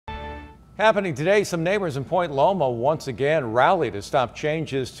Happening today, some neighbors in Point Loma once again rallied to stop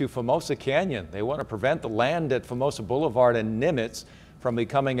changes to Famosa Canyon. They want to prevent the land at Famosa Boulevard and Nimitz from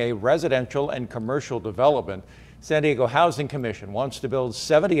becoming a residential and commercial development. San Diego Housing Commission wants to build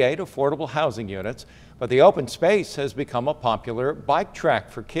 78 affordable housing units, but the open space has become a popular bike track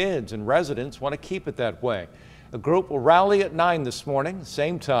for kids, and residents want to keep it that way. A group will rally at 9 this morning.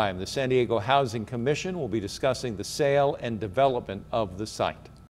 Same time, the San Diego Housing Commission will be discussing the sale and development of the site.